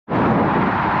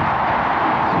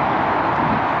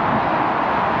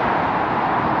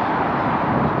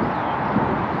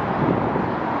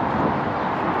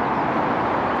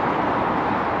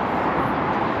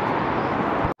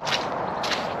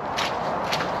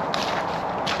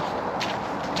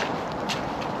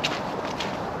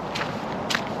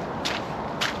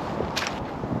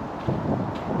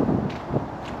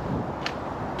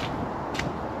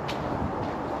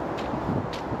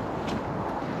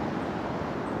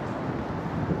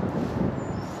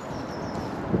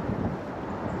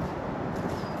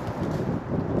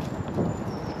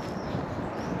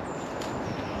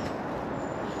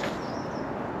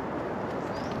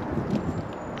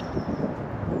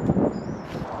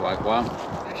Wagwan.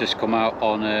 I've just come out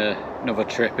on another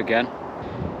trip again.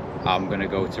 I'm going to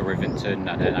go to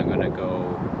Rivington and then I'm going to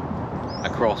go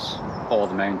across all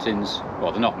the mountains.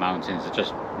 Well, they're not mountains, they're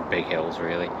just big hills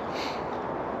really.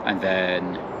 And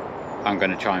then I'm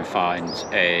going to try and find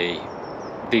a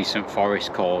decent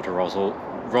forest called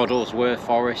Roddlesworth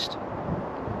Forest.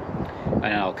 And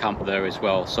then I'll camp there as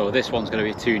well. So this one's going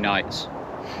to be 2 nights.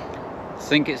 I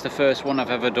think it's the first one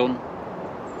I've ever done.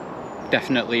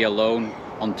 Definitely alone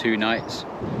on 2 nights.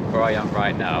 Where I am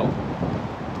right now,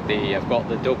 I've got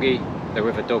the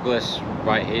River Douglas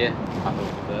right here, and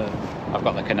over there I've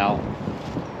got the canal,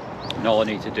 and all I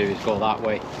need to do is go that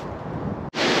way.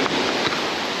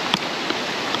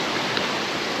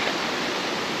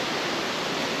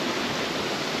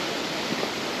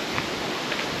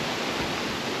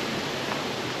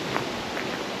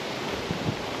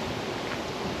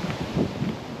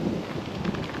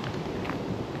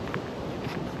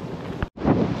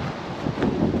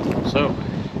 So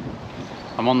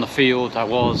I'm on the field I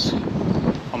was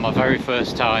on my very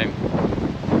first time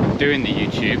doing the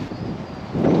YouTube,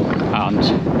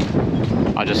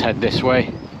 and I just head this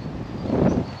way.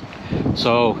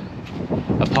 So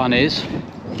the plan is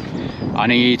I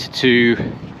need to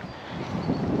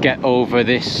get over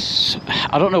this,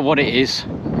 I don't know what it is,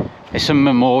 it's a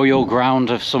memorial ground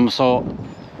of some sort,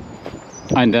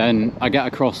 and then I get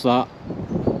across that,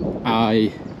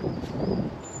 I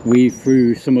weave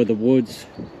through some of the woods,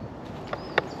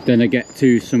 then I get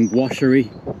to some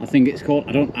washery, I think it's called.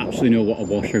 I don't actually know what a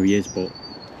washery is, but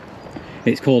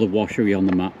it's called a washery on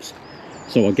the maps.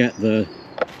 So I get there,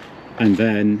 and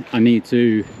then I need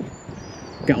to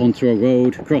get onto a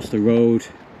road, cross the road,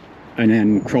 and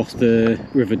then cross the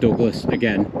River Douglas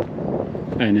again,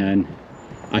 and then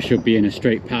I should be in a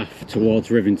straight path towards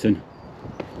Rivington.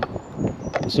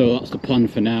 So that's the plan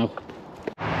for now.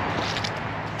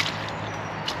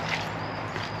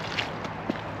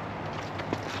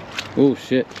 Oh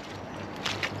shit.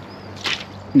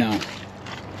 No,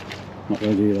 not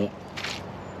gonna do that.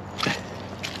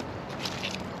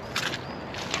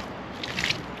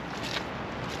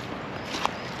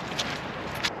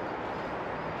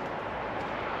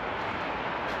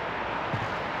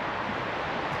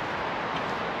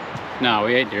 No,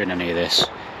 we ain't doing any of this.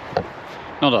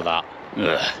 None of that.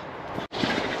 Ugh.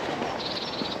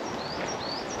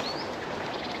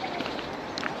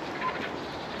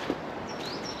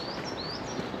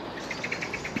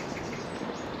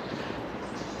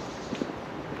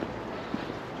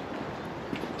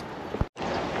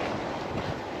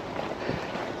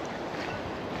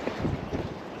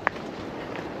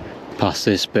 Past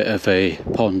this bit of a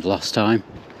pond last time.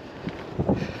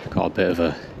 Got a bit of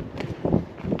a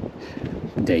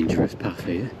dangerous path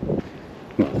here.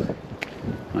 Well,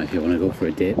 if you want to go for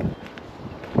a dip.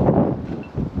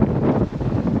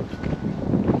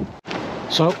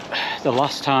 So, the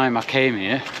last time I came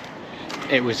here,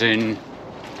 it was I'm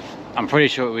pretty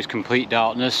sure it was complete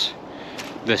darkness.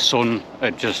 The sun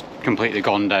had just completely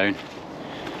gone down.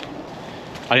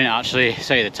 I didn't actually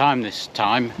say the time this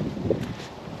time.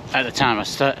 At the time I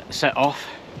set off,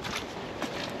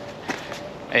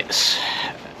 it's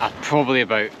probably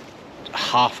about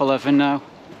 11:30 now.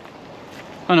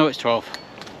 Oh no, it's 12.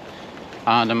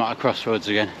 And I'm at a crossroads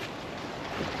again.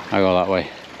 I go that way.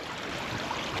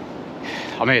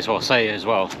 I may as well say as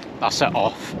well, I set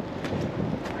off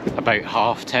about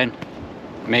 10:30,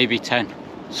 maybe 10,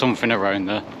 something around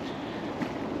there.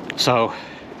 So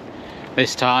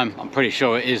this time I'm pretty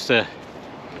sure it is the,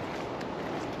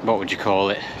 what would you call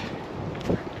it,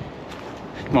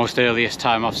 most earliest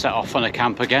time I've set off on a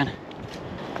camp again.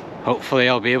 Hopefully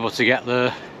I'll be able to get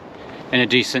there in a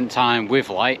decent time with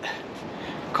light,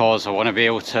 because I want to be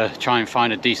able to try and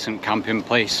find a decent camping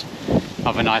place,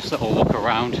 have a nice little look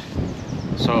around.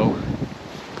 So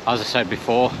as I said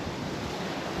before,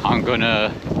 I'm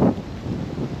gonna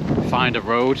find a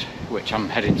road, which I'm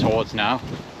heading towards now,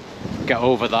 get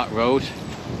over that road.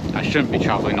 I shouldn't be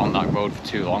travelling on that road for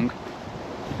too long,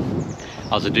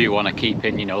 as I do want to keep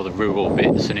in, you know, the rural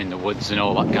bits and in the woods and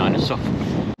all that kind of stuff.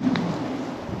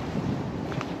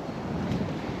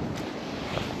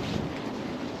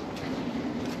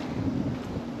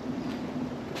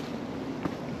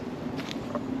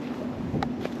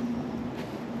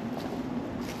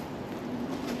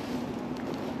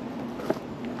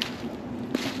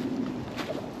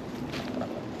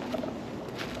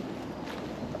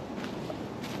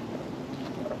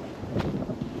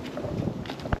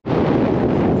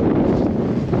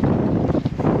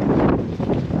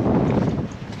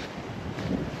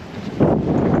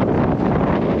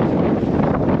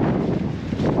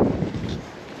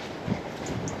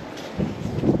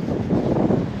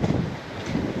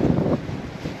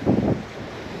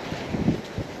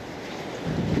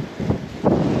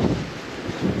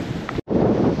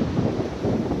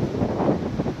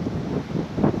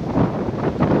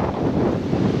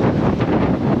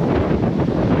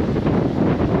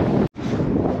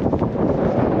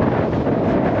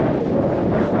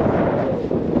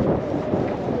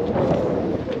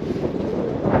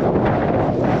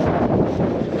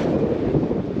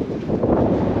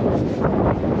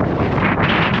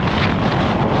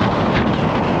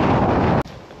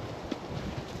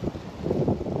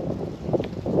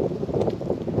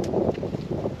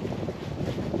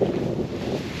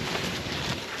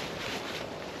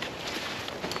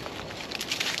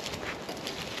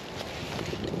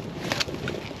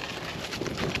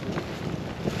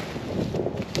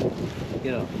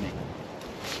 Get off me.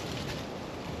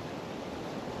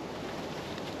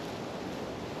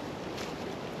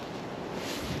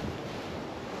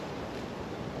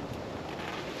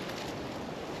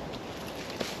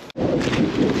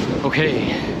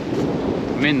 Okay,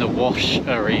 I'm in the wash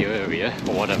area,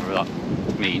 or whatever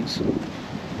that means.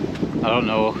 I don't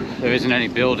know, there isn't any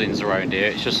buildings around here,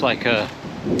 it's just like a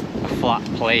flat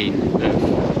plain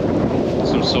of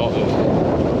some sort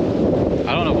of,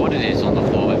 I don't know what it is on the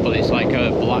floor, but it's like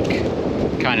a black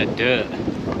kind of dirt.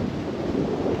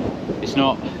 It's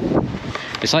not,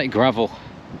 it's like gravel.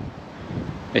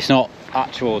 It's not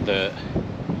actual dirt,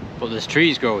 but there's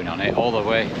trees growing on it all the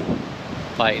way.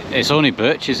 Like, it's only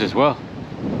birches as well.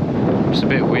 It's a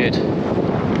bit weird.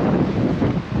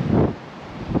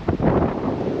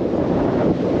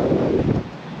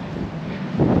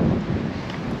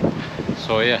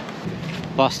 So yeah,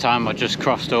 last time I just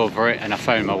crossed over it and I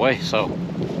found my way, so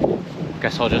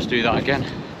guess I'll just do that again.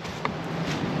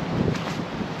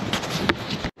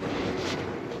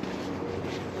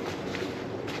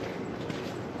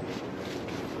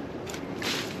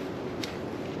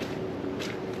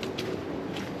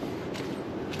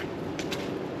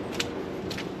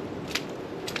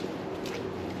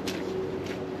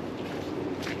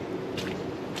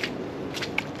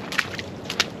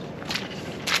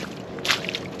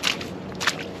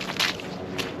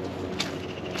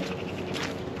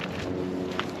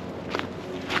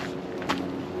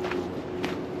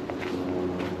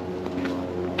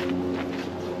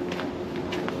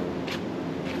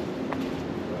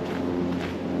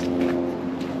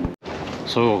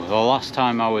 So the last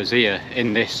time I was here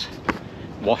in this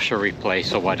washery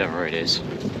place or whatever it is,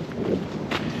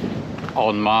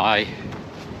 on my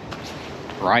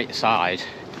right side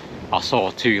I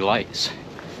saw two lights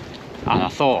and I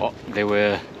thought they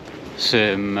were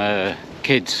some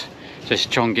kids just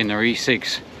chonging their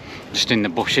e-cigs just in the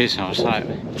bushes, and I was like,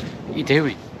 what are you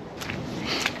doing?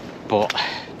 But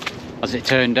as it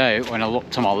turned out, when I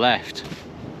looked to my left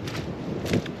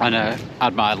and I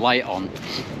had my light on,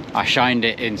 I shined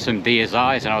it in some deer's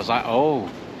eyes and I was like, oh,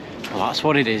 well, that's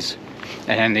what it is.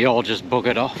 And then they all just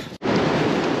buggered off.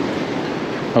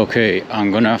 Okay,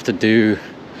 I'm gonna have to do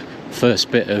first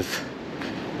bit of,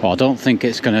 well, I don't think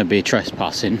it's gonna be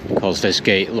trespassing because this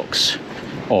gate looks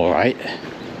all right.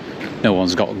 No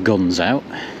one's got guns out.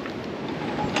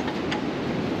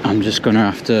 I'm just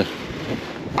gonna have to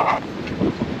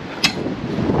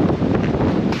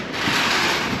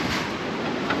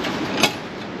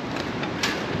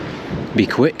be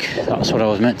quick, that's what I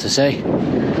was meant to say,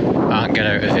 and get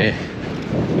out of here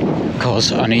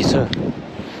because I need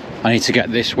to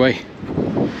get this way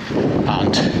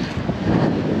and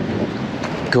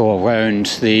go around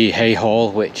the hay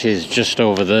hall, which is just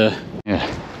over there. Yeah,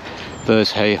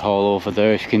 there's hay hall over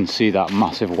there. If you can see that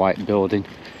massive white building,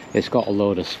 it's got a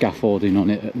load of scaffolding on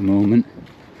it at the moment.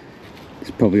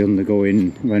 It's probably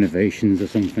undergoing renovations or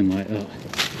something like that.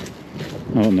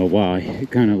 I don't know why, it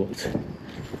kind of looked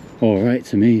alright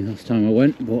to me last time I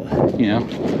went, but you know.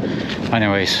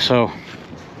 Anyways, so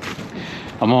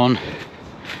I'm on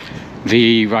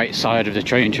the right side of the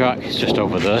train track, it's just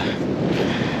over there,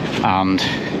 and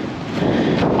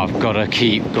I've got to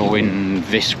keep going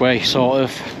this way, sort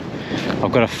of.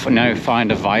 I've got to now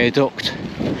find a viaduct,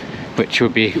 which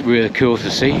would be really cool to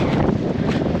see.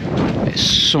 It's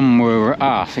somewhere,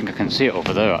 I think I can see it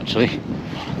over there actually.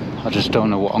 I just don't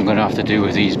know what I'm going to have to do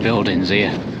with these buildings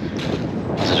here,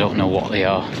 I don't know what they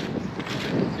are.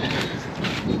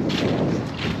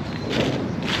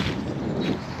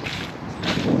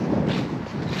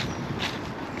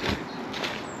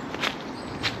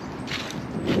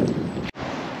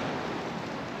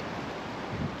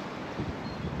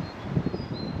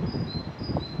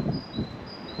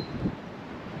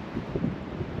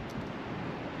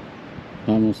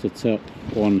 That must have took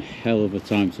one hell of a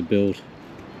time to build.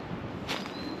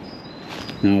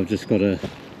 Now I've just got to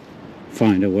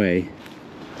find a way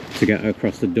to get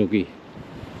across the Dougie,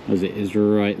 as it is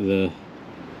right there.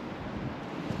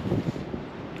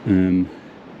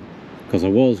 Because I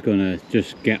was gonna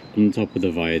just get on top of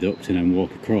the viaduct and then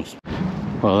walk across.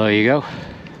 Well, there you go,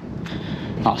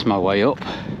 that's my way up.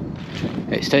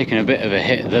 It's taken a bit of a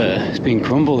hit there, it's been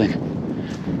crumbling.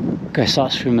 Guess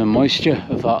that's from the moisture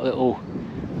of that little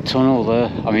tunnel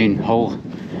there, I mean hole.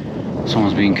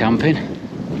 Someone's been camping.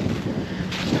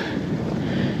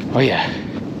 Oh yeah,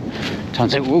 time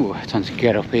to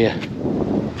get up here.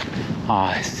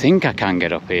 I think I can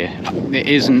get up here. It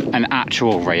isn't an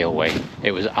actual railway.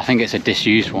 I think it's a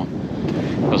disused one,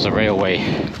 because the railway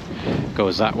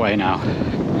goes that way now.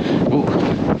 Ooh.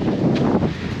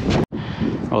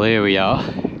 Well, here we are.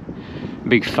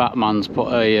 big fat man's put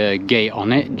a gate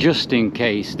on it, just in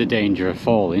case the danger of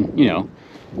falling, you know,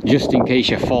 just in case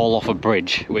you fall off a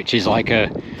bridge, which is like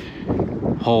a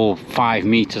whole 5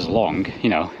 meters long, you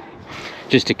know,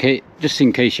 just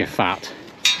in case you're fat.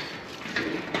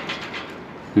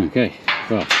 Okay,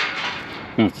 well,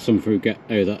 I'm gonna have to somehow get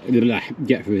through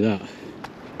that.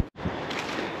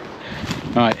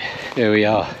 Right, here we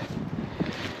are.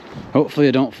 Hopefully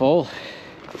I don't fall,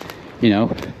 you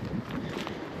know,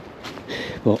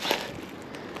 but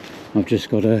I've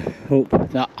just got to hope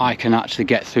that I can actually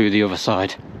get through the other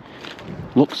side.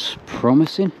 Looks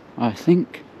promising, I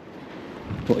think,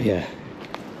 but yeah.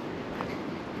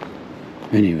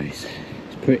 Anyways,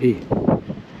 it's pretty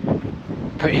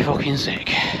fucking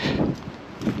sick.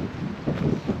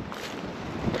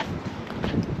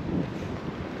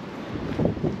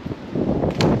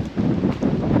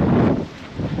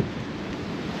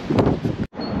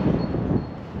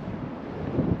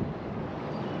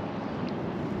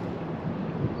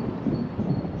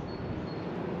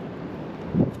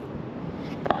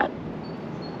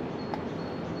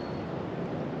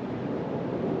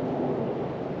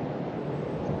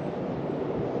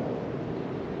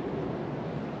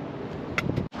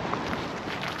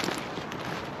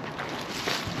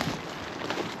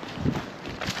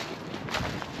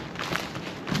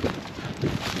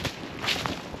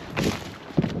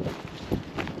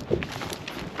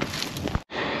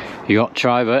 You got to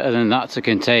try better than that to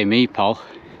contain me, pal.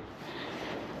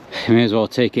 You may as well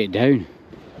take it down.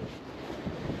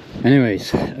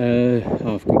 Anyways,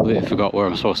 I've completely forgot where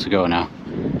I'm supposed to go now.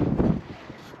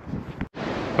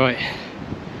 Right,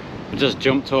 I just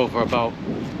jumped over about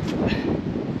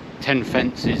 10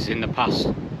 fences in the past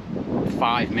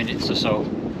 5 minutes or so.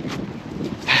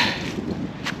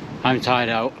 I'm tired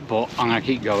out, but I'm gonna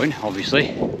keep going,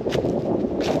 obviously.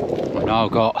 Now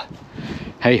I've got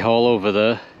hay hall over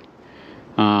there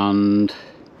and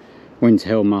Winter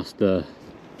Hill Master.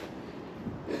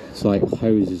 It's like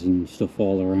houses and stuff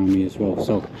all around me as well,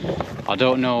 so I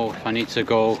don't know if I need to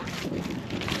go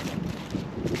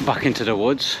back into the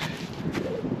woods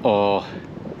or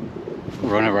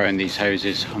run around these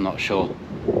houses. I'm not sure.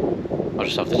 I'll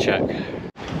just have to check.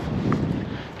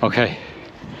 Okay,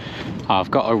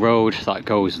 I've got a road that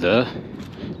goes there,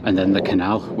 and then the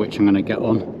canal, which I'm going to get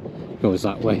on, goes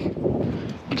that way.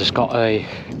 I just got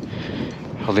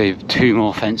probably 2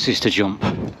 more fences to jump,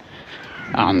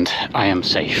 and I am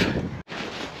safe.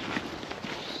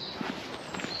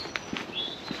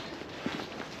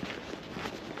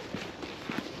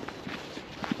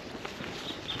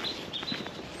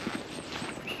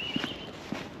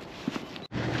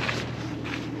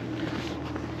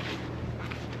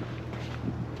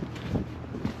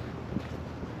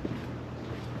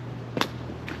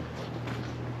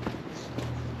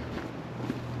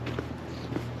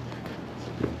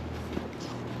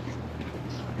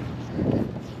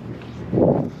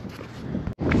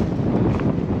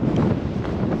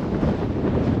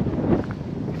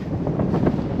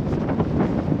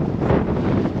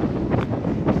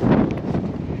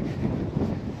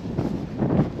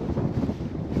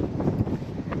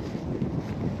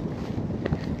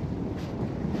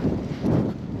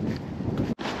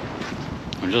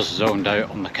 I'm just zoned out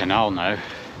on the canal now.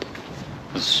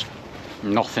 There's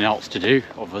nothing else to do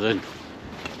other than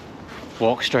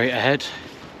walk straight ahead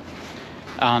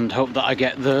and hope that I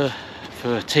get there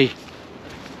for tea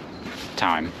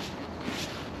time.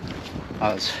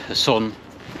 That's the sun.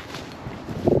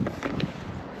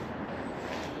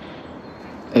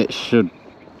 It should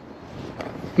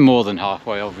more than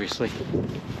halfway, obviously.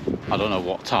 I don't know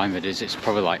what time it is. It's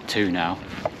probably like 2 now.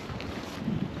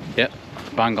 Yep,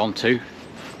 bang on 2.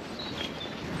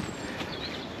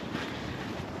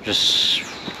 Just,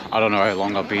 I don't know how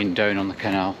long I've been down on the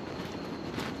canal.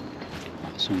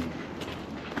 That's some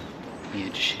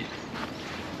weird shit.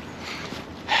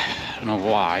 I don't know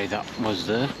why that was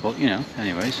there, but you know,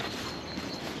 anyways.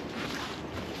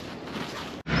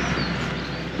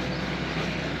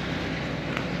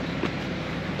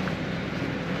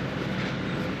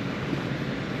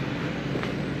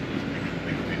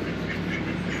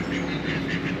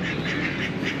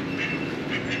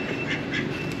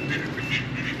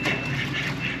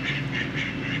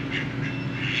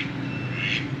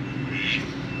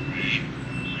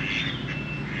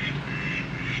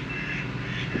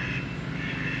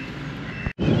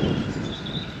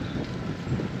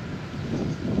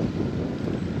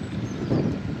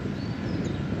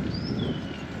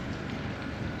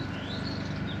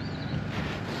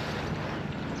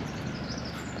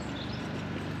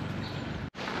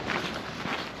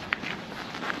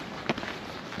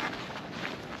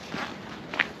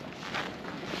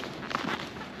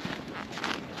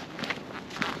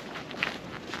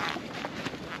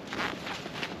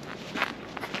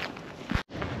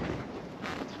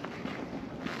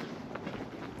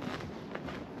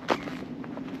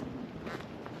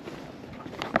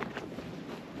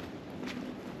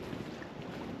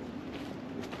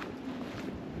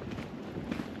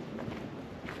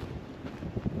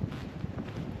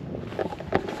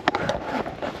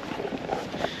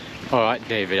 Alright,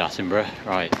 David Attenborough,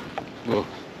 right. Well,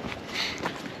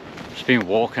 just been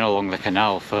walking along the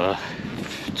canal for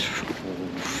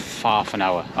half an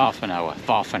hour,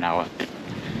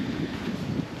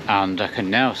 and I can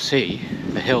now see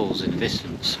the hills in the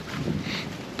distance,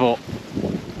 but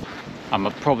I'm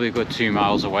probably a good 2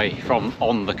 miles away from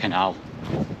on the canal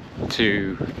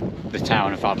to the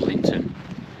town of Adlington,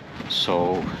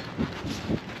 so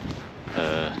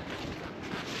I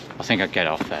think I'd get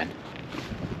off then.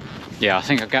 Yeah, I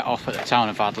think I'd get off at the town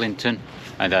of Adlington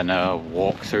and then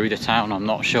walk through the town. I'm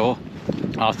not sure,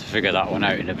 I'll have to figure that one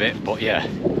out in a bit, but yeah,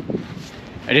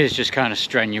 it is just kind of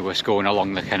strenuous going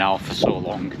along the canal for so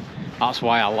long. That's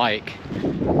why I like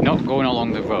not going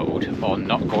along the road or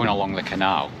not going along the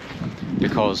canal,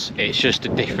 because it's just a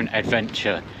different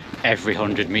adventure every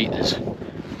 100 meters.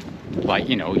 Like,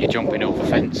 you know, you're jumping over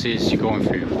fences, you're going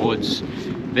through woods.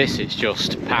 This is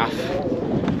just path,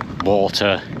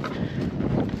 water,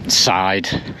 side,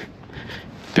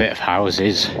 bit of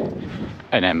houses,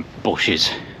 and then bushes.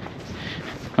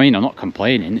 I mean, I'm not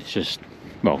complaining, it's just,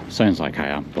 well, sounds like I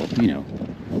am, but you know,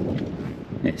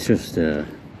 it's just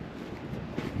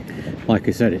like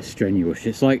I said, it's strenuous.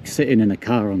 It's like sitting in a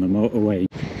car on the motorway.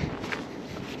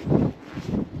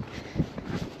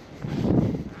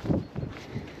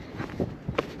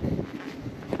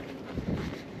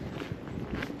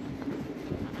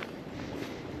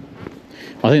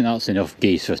 I think that's enough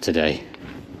geese for today,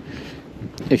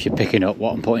 if you're picking up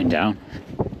what I'm putting down.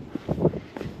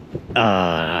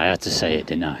 I had to say it,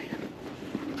 didn't I?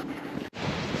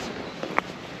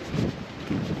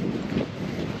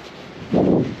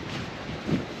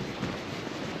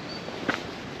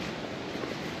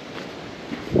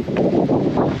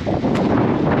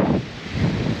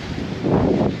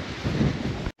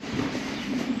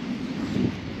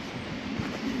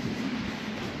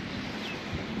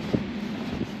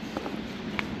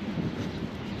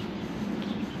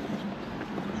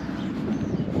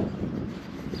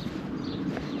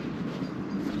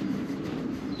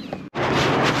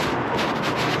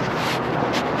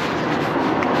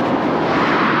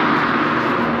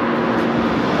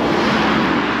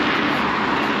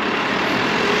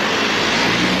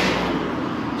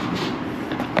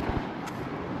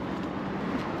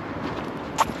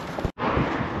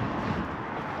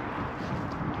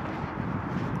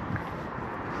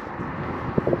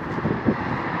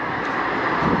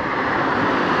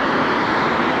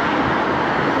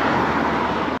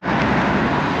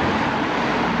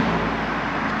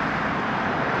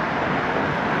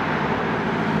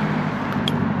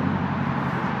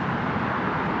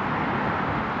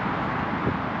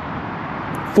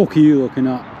 Fuck are you looking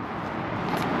at?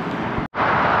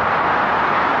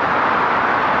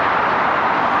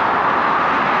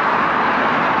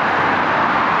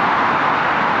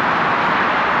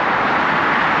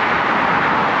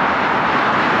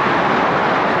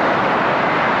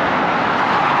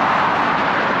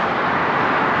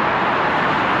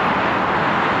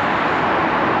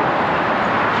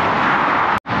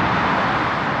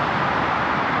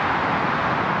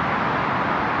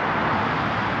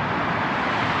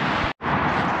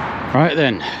 Right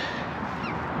then,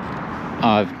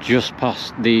 I've just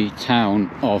passed the town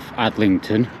of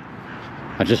Adlington.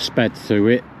 I just sped through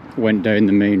it, went down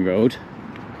the main road,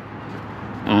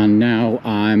 and now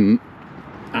I'm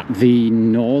at the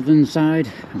northern side.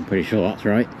 I'm pretty sure that's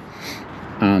right,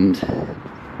 and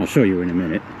I'll show you in a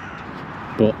minute.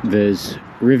 But there's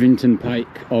Rivington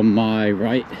Pike on my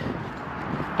right,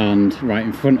 and right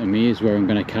in front of me is where I'm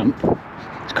going to camp.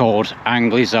 It's called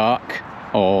Anglizark,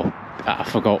 or I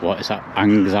forgot what is that,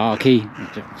 Anxiety,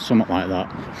 something like that.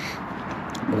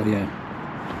 But yeah,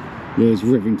 there's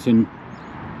Rivington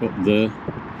up there,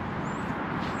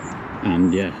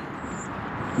 and yeah,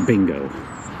 bingo.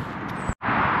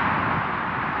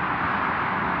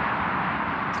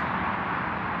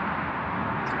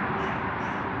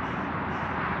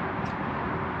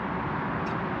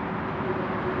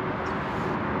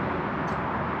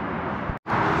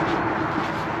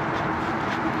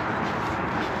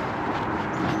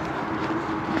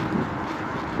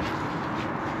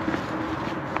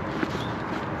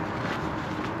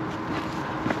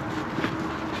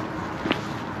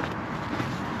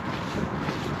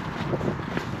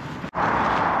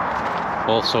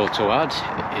 Also to add,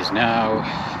 it is now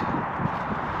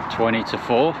 20 to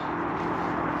 4.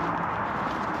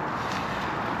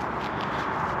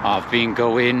 I've been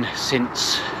going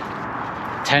since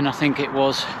 10, I think it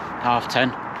was, half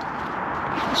 10.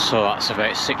 So that's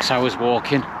about 6 hours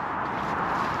walking.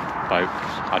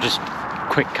 I just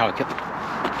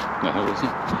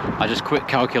quick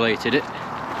calculated it,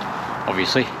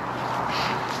 obviously.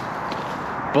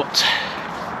 But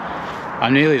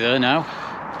I'm nearly there now.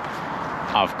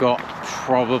 I've got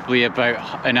probably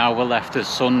about an hour left of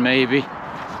sun, maybe.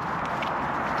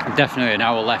 Definitely an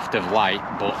hour left of light,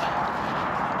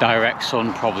 but direct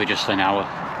sun probably just an hour.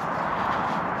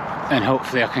 And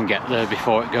hopefully I can get there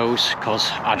before it goes, because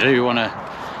I do want to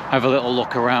have a little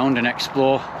look around and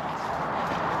explore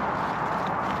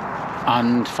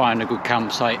and find a good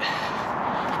campsite.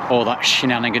 All that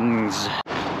shenanigans.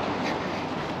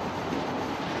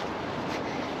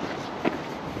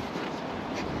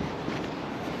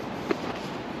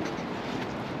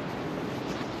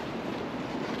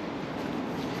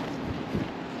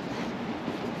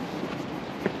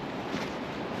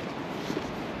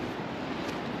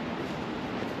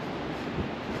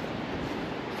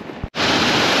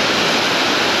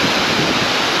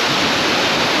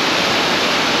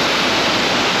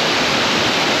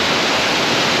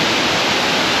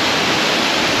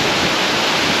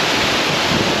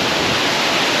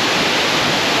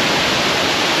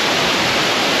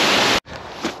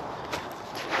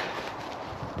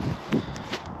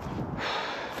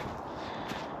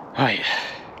 Right,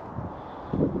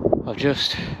 I've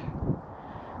just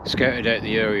scouted out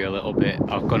the area a little bit.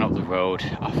 I've gone up the road.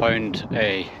 I found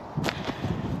a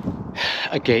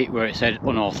gate where it said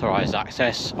unauthorised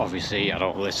access. Obviously I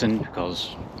don't listen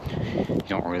because you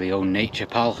don't really own nature,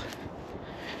 pal.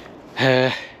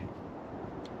 The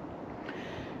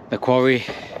quarry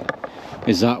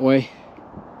is that way.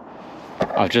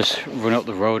 I've just run up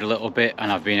the road a little bit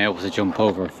and I've been able to jump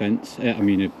over a fence, I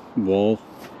mean a wall,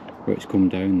 where it's come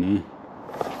down there.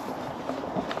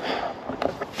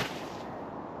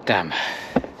 Damn.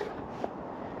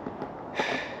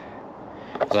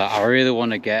 But I really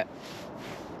want to get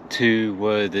to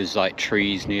where there's like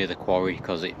trees near the quarry,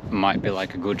 because it might be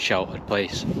like a good sheltered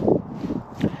place.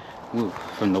 Ooh,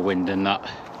 from the wind and that.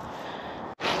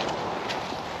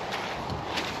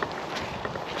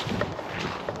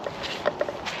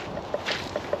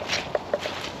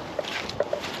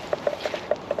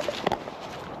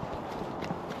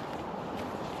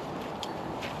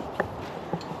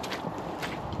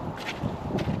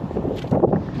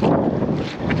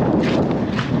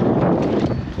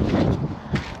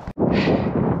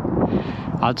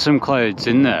 Add some clouds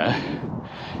in there,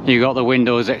 you got the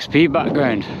Windows XP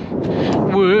background.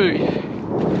 Woo!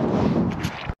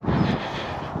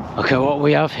 Look at what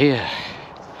we have here.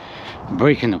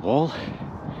 Breaking the wall.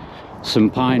 Some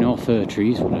pine or fir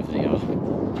trees, whatever they are.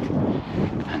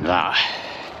 And that.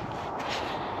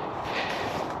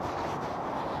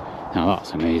 Now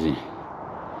that's amazing.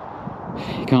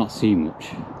 You can't see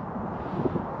much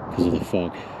because of the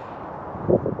fog.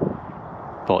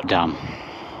 But damn.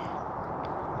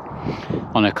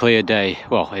 On a clear day,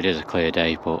 well, it is a clear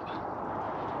day, but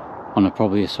on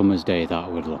probably a summer's day that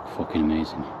would look fucking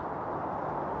amazing.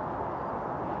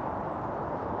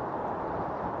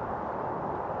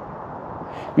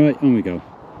 Right, on we go.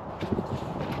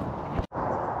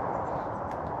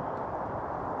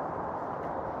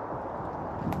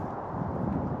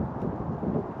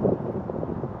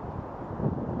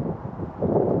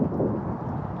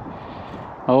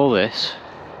 All this,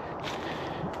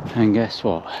 and guess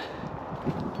what?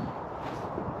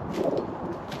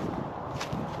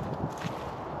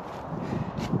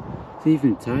 It's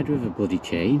even tied with a bloody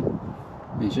chain.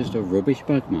 It's just a rubbish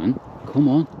bag, man. Come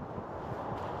on.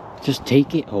 Just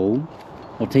take it home.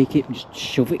 Or take it, just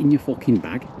shove it in your fucking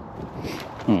bag.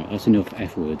 Alright, that's enough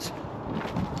F words.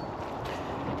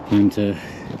 Time to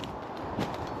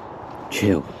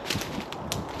chill.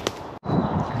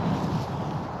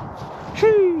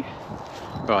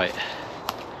 Right,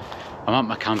 I'm at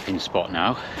my camping spot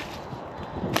now.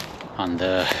 And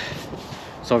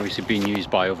it's obviously being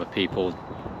used by other people.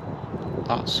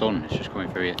 That sun is just coming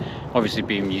through here. Obviously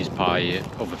being used by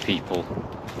other people.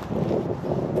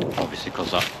 Obviously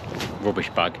because that rubbish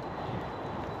bag.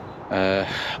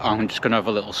 I'm just gonna have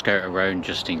a little scout around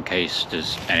just in case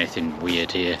there's anything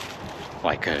weird here,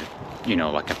 like a, you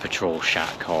know, like a patrol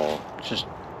shack or just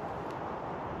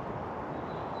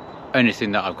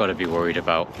anything that I've got to be worried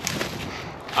about.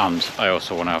 And I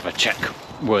also want to have a check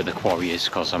where the quarry is,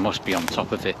 because I must be on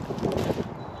top of it.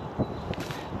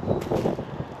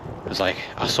 It's like,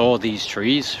 I saw these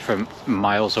trees from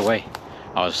miles away.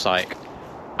 I was like,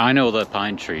 I know they're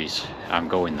pine trees, I'm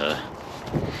going there.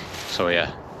 So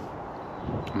yeah,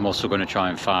 I'm also going to try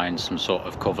and find some sort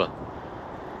of cover,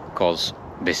 because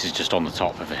this is just on the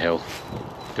top of a hill.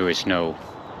 There is no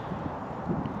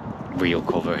real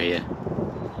cover here.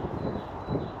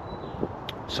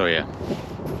 So yeah.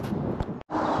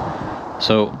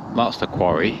 So that's the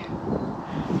quarry.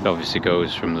 It obviously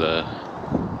goes from the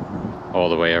all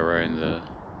the way around the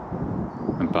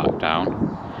and back down.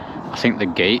 I think the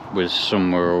gate was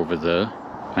somewhere over there,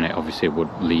 and it obviously would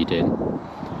lead in.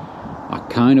 I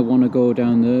kind of want to go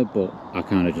down there, but I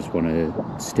kind of just want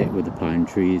to stick with the pine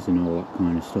trees and all that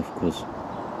kind of stuff, because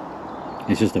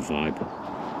it's just a vibe.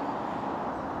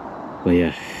 But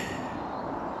yeah,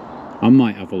 I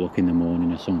might have a look in the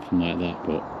morning or something like that,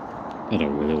 but I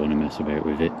don't really want to mess about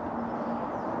with it.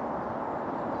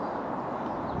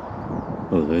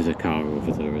 Oh, there's a car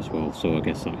over there as well, so I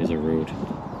guess that is a road.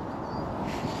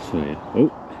 So yeah,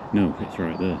 oh, no, it's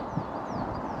right there.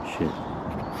 Shit.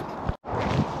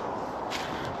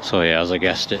 So yeah, as I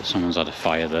guessed it, someone's had a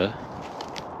fire there.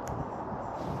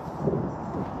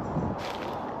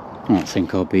 I don't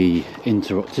think I'll be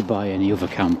interrupted by any other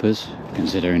campers,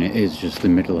 considering it is just the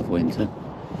middle of winter.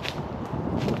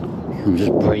 I'm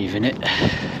just braving it.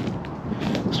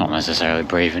 It's not necessarily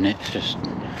braving it, it's just,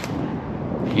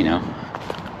 you know.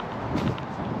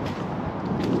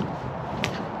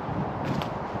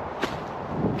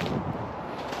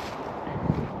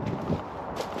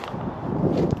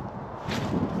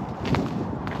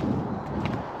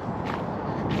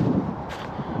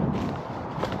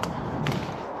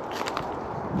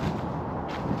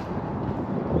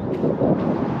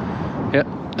 Yep,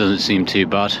 doesn't seem too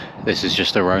bad. This is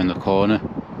just around the corner.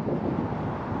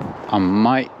 I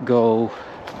might go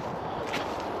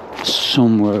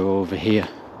somewhere over here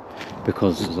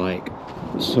because there's like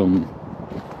some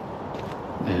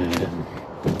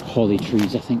holly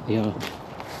trees, I think they are.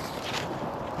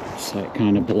 It's like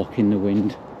kind of blocking the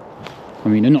wind. I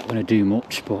mean, they're not going to do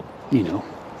much, but you know,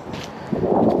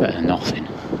 it's better than nothing.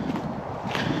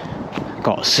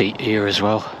 Got a seat here as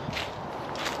well.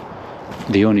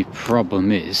 The only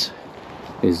problem is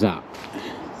that.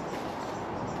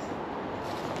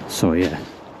 So yeah.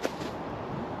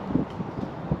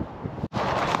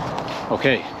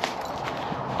 Okay,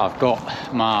 I've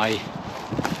got my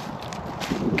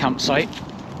campsite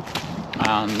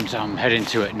and I'm heading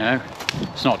to it now.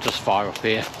 It's not just far up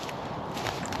here.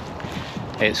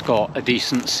 It's got a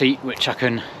decent seat which I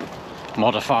can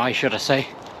modify, should I say.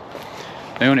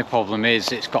 The only problem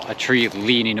is it's got a tree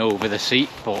leaning over the seat,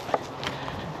 but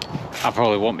I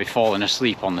probably won't be falling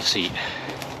asleep on the seat.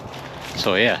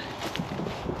 So yeah.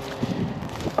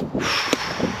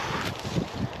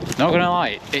 Not gonna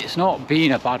lie, it's not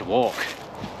been a bad walk.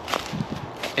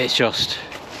 It's just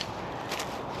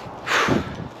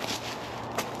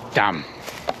damn.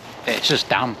 It's just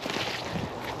damn.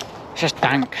 It's just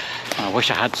dank. I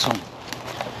wish I had some.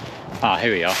 Ah,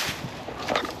 here we are.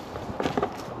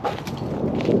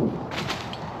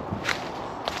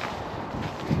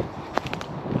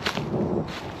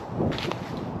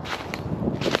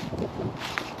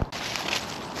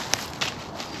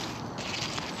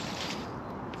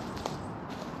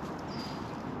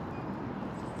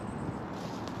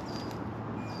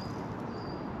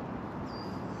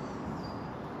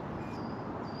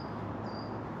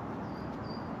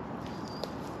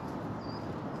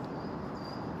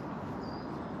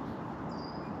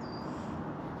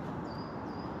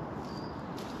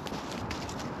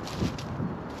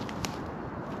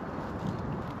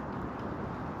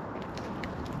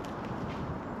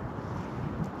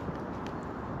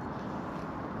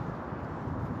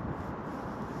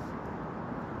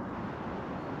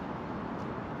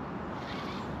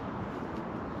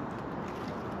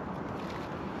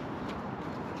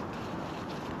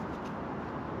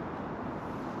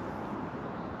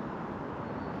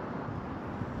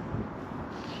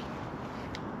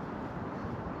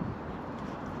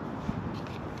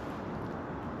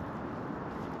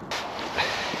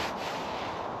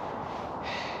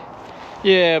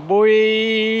 Yeah,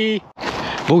 boy!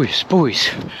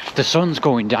 Boys, the sun's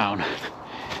going down.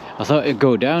 I thought it'd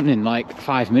go down in like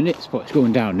 5 minutes, but it's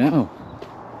going down now.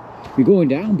 We're going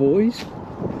down, boys.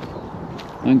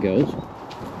 And girls.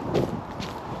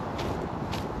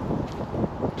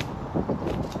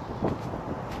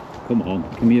 Come on,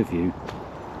 give me a view.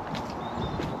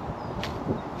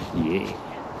 Yeah.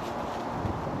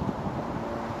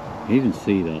 You even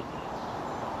see that.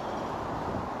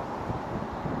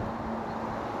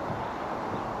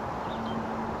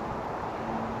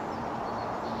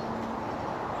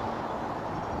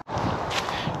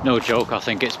 No joke, I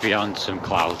think it's beyond some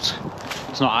clouds.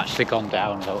 It's not actually gone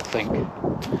down, I don't think.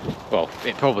 Well,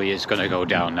 it probably is going to go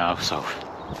down now, so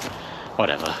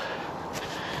whatever.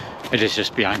 It is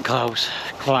just behind clouds.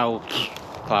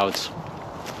 Clouds.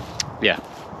 Yeah,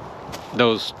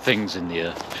 those things in the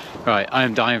air. Right, I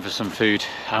am dying for some food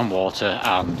and water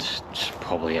and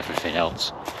probably everything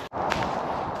else.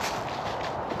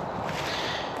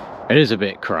 It is a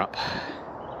bit crap.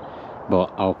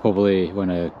 But I'll probably,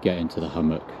 when I get into the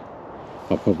hammock,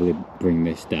 I'll probably bring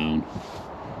this down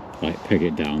like peg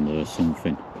it down there or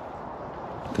something,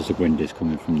 because the wind is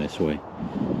coming from this way,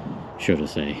 should I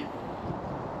say.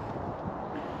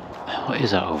 What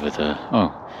is that over there?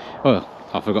 Oh,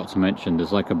 I forgot to mention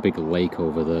there's like a big lake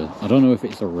over there. I don't know if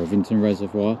it's a Rivington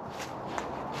reservoir.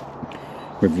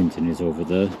 Rivington is over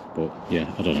there, but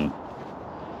yeah, I don't know.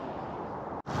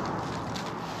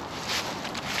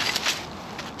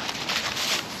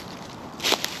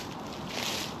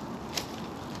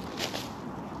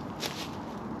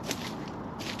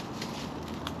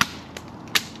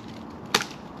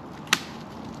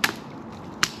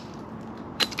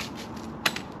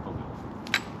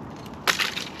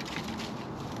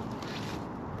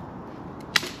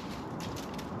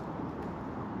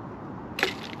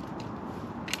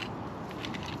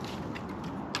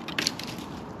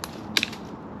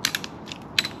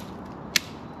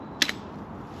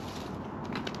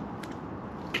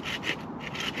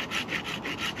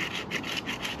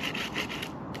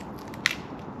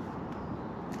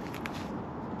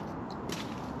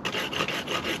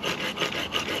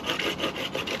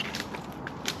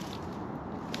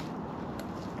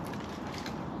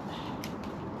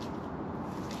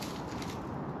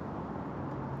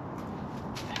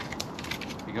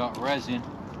 We got resin.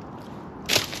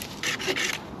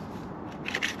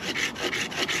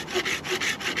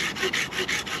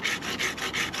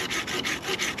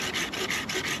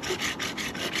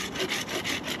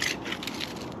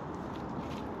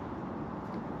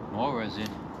 More resin.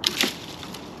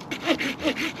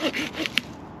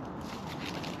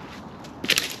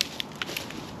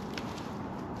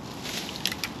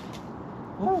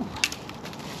 Ooh.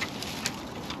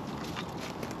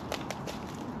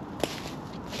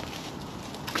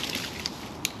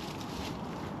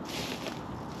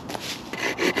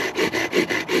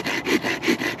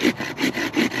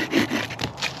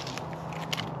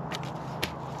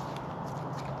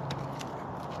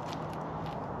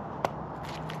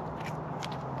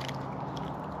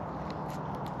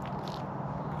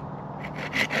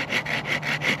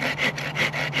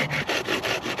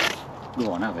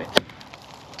 Go on, have it.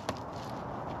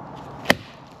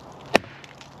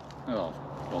 Oh,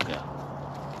 bugger.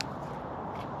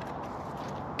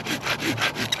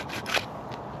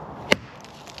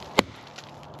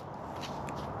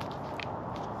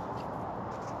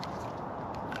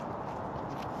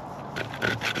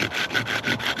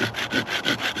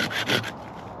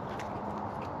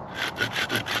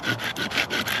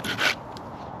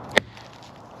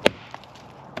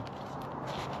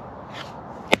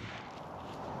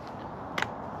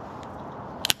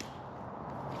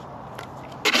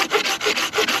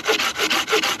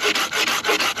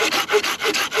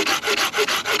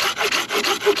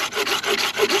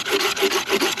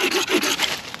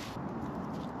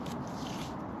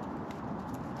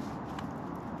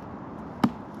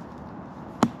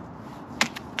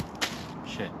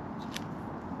 Shit.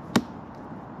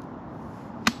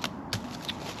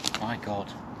 My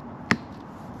God.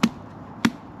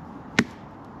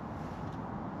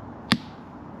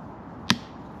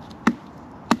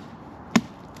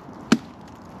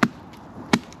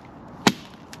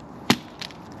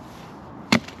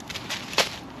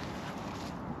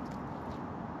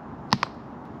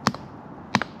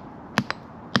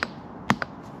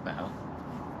 Well.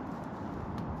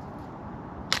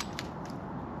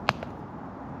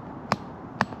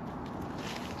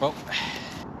 Well.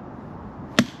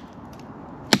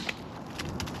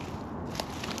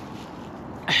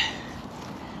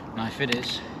 Knife it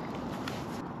is.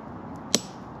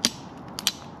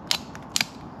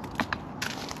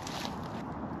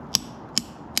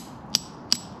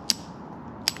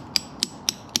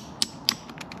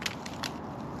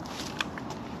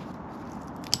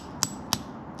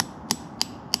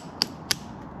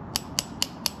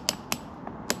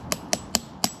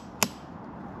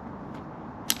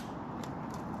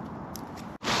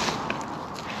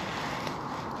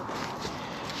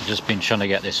 I've just been trying to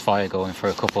get this fire going for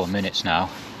a couple of minutes now.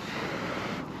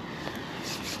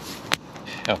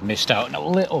 I've missed out a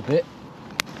little bit,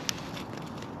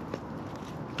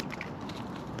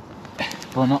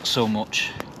 but not so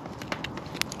much.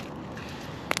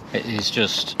 It is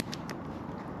just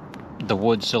the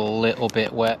wood's a little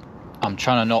bit wet. I'm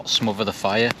trying to not smother the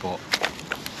fire, but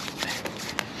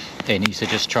it needs to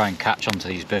just try and catch onto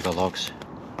these bigger logs.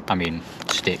 I mean,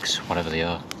 sticks, whatever they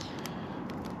are.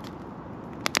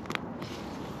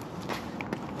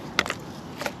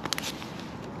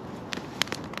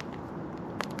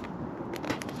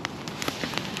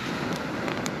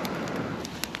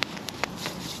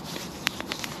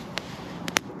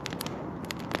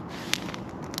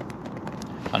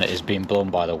 And it is being blown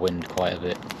by the wind quite a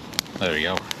bit. There we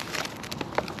go.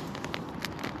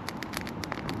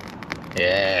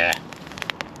 Yeah.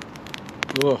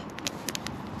 Oh.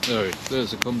 There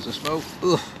comes the smoke.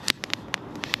 Ugh.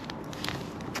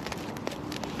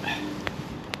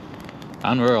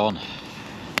 And we're on.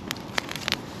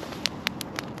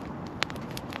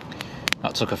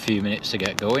 That took a few minutes to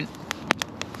get going.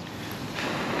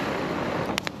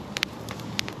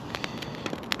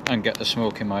 And get the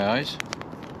smoke in my eyes.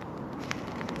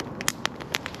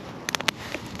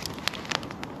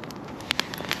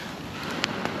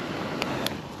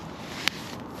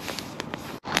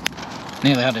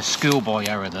 Nearly had a schoolboy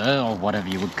error there, or whatever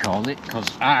you would call it, because,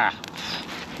 well,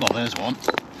 there's one.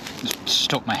 Just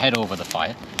stuck my head over the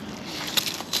fire.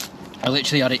 I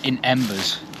literally had it in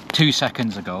embers 2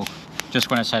 seconds ago, just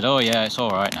when I said, oh yeah, it's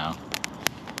alright now.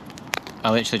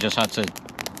 I literally just had to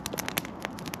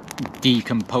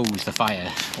decompose the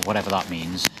fire, or whatever that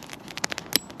means.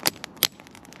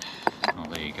 Oh,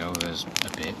 there you go, there's a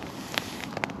bit.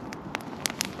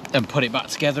 And put it back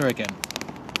together again.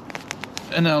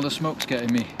 And now the smoke's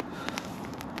getting me.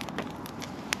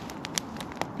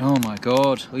 Oh my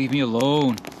god, leave me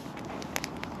alone.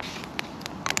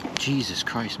 Jesus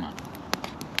Christ, man.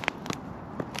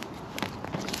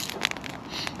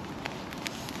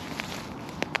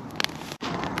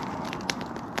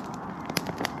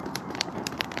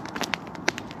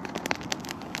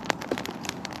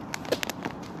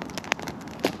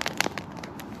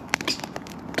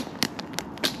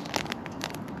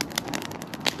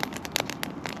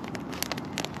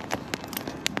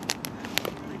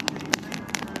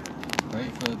 Wait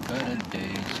for better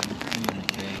days and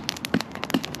communicate.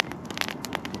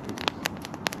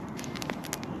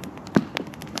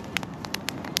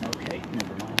 Okay,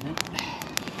 never mind then.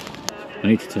 I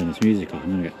need to turn this music off,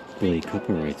 I'm gonna get bloody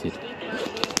copyrighted.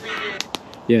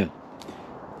 Yeah,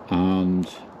 and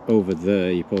over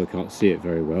there, you probably can't see it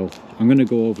very well. I'm gonna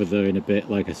go over there in a bit.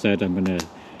 Like I said, I'm gonna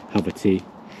have a tea.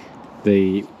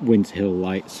 The Winter Hill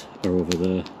lights are over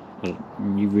there.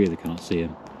 You really can't see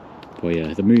them. But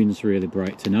yeah, the moon's really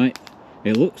bright tonight.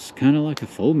 It looks kind of like a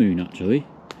full moon actually.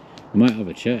 I might have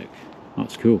a check.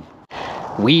 That's cool.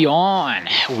 We on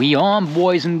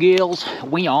boys and girls,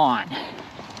 we on.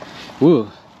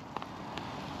 Woo.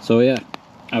 So yeah,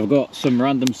 I've got some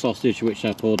random sausage which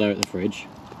I pulled out of the fridge,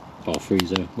 or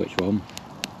freezer, which one.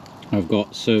 I've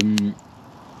got some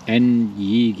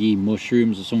Nyigi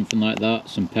mushrooms or something like that,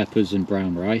 some peppers and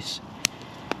brown rice.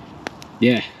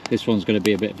 Yeah, this one's going to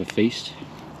be a bit of a feast.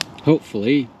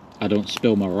 Hopefully I don't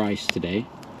spill my rice today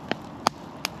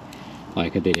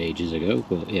like I did ages ago,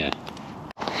 but yeah.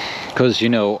 Because, you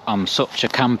know, I'm such a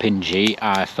camping G,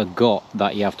 I forgot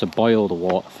that you have to boil the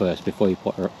water first before you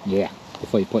put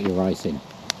your rice in.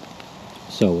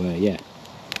 So yeah.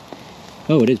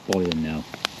 Oh, it is boiling now.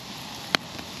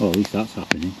 Oh, at least that's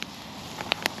happening.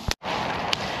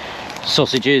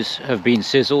 Sausages have been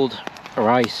sizzled.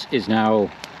 Rice is now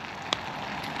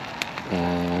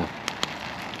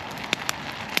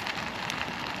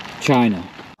China.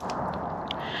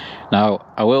 Now,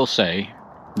 I will say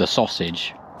the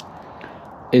sausage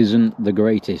isn't the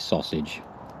greatest sausage.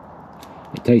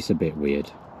 It tastes a bit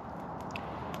weird,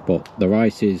 but the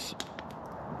rice is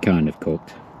kind of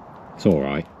cooked. It's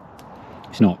alright.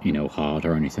 It's not, you know, hard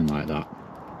or anything like that.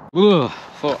 Ugh,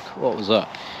 fuck, what was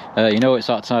that? You know, it's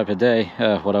that type of day.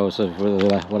 Whatever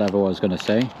I was going to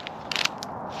say.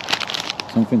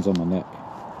 Something's on my neck.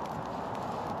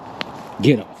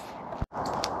 Get off.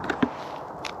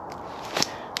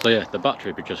 So yeah, the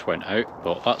battery just went out,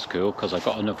 but that's cool because I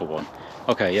got another one.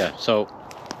 Okay, yeah, so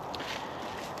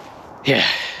yeah,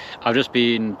 I've just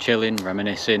been chilling,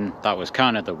 reminiscing. That was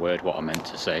kind of the word what I meant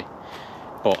to say.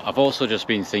 But I've also just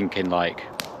been thinking, like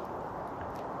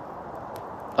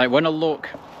when I look,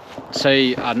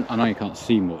 say, I know you can't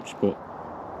see much, but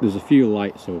there's a few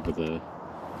lights over there.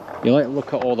 You like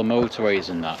look at all the motorways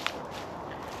and that.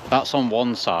 That's on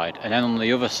one side, and then on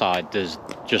the other side there's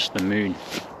just the moon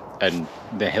and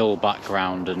the hill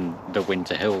background and the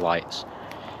Winter Hill lights.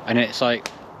 And it's like,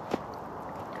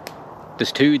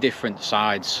 there's two different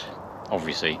sides,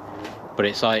 obviously, but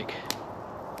it's like,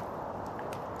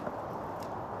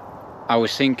 I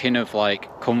was thinking of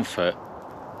like comfort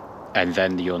and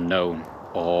then the unknown,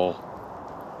 or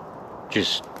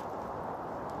just,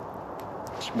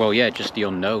 well yeah, just the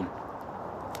unknown.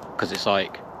 Because it's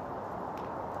like,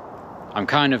 I'm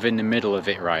kind of in the middle of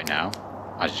it right now,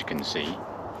 as you can see,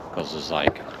 because there's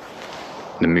like,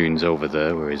 the moon's over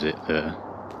there. Where is it? There.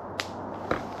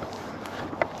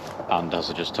 And as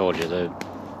I just told you, the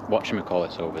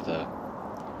whatchamacallit's over there.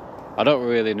 I don't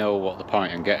really know what the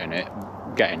point I'm getting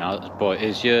at, but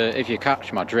is if you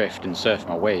catch my drift and surf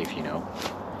my wave, you know.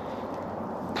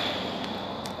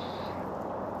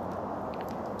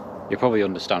 You probably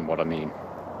understand what I mean,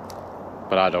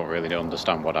 but I don't really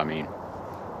understand what I mean.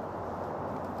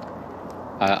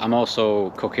 I'm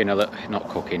also cooking a little, not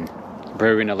cooking,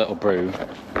 brewing a little brew.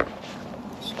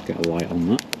 Let's get a light on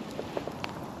that.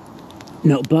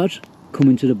 Not bad,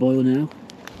 coming to the boil now.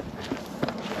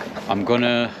 I'm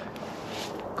gonna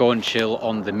go and chill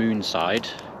on the moon side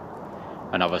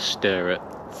and have a stir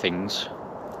at things.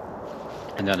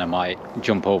 And then I might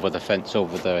jump over the fence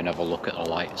over there and have a look at the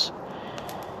lights.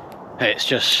 It's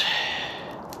just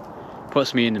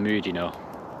puts me in the mood, you know.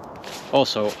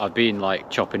 Also, I've been like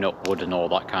chopping up wood and all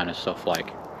that kind of stuff.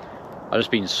 Like, I've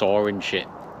just been sawing shit.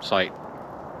 It's like,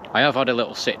 I have had a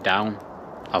little sit down,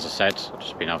 as I said. I've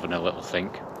just been having a little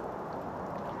think.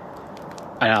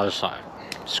 And I was like,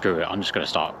 screw it, I'm just going to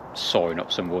start sawing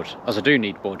up some wood. As I do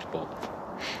need wood, but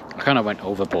I kind of went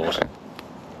overboard.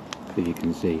 As you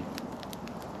can see.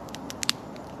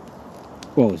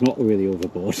 Well, it's not really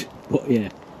overboard, but yeah.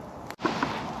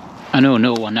 I know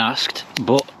no one asked,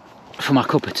 but for my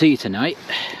cup of tea tonight,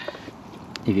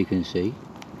 if you can see,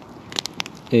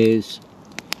 is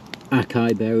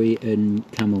acai berry and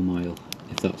chamomile,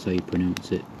 if that's how you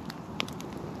pronounce it.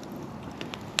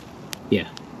 Yeah,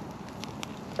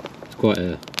 it's quite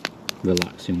a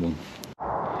relaxing one.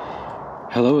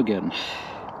 Hello again.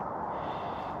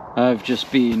 I've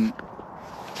just been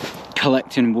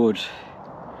collecting wood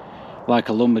like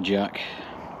a lumberjack.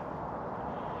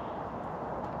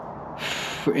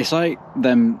 It's like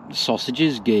them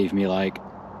sausages gave me like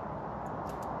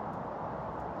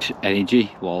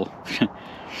energy, lol.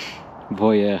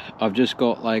 But yeah, I've just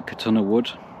got like a ton of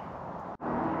wood.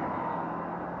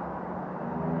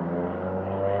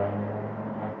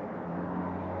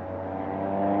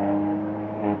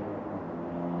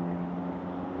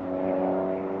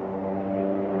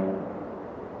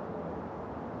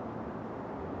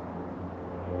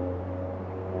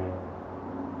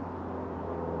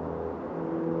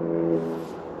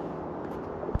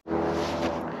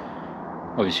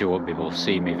 Obviously you won't be able to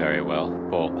see me very well,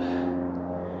 but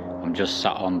I'm just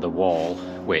sat on the wall,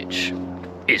 which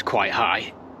is quite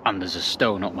high, and there's a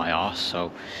stone up my arse,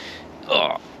 so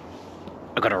I've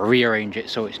got to rearrange it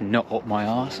so it's not up my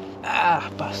arse.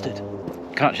 Ah, bastard.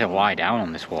 You can actually lie down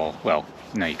on this wall. Well,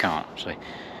 no you can't actually.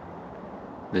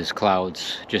 There's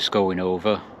clouds just going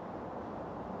over,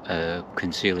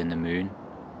 concealing the moon,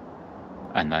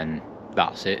 and then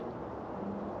that's it.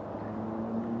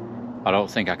 I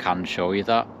don't think I can show you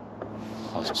that.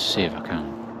 I'll just see if I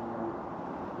can.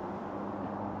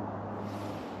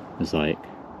 There's like,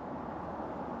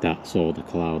 that's all the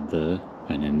cloud there,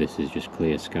 and then this is just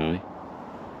clear sky,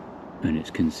 and it's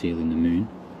concealing the moon.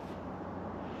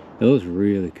 It looks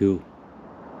really cool.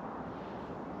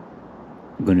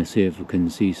 I'm gonna see if we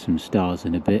can see some stars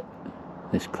in a bit.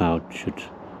 This cloud should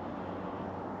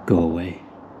go away.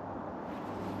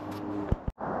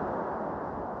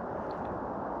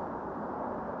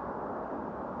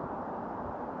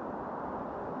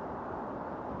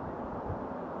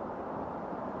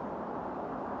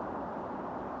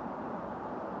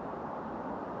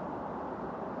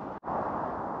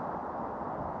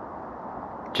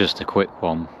 Just a quick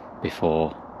one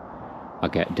before I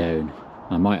get down.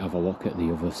 I might have a look at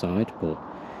the other side, but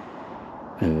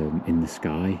in the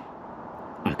sky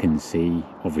I can see,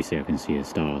 obviously I can see the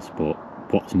stars, but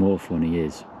what's more funny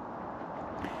is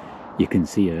you can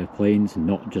see airplanes,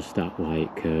 not just at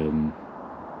like,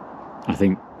 I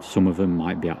think some of them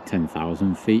might be at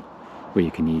 10,000 feet where you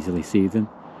can easily see them,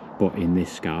 but in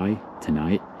this sky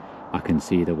tonight I can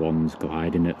see the ones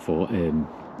gliding at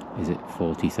is it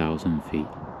 40,000 feet?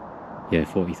 Yeah,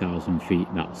 40,000 feet.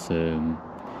 That's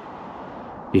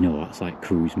you know, that's like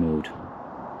cruise mode,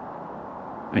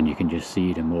 and you can just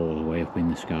see them all the way up in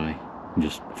the sky and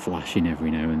just flashing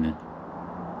every now and then.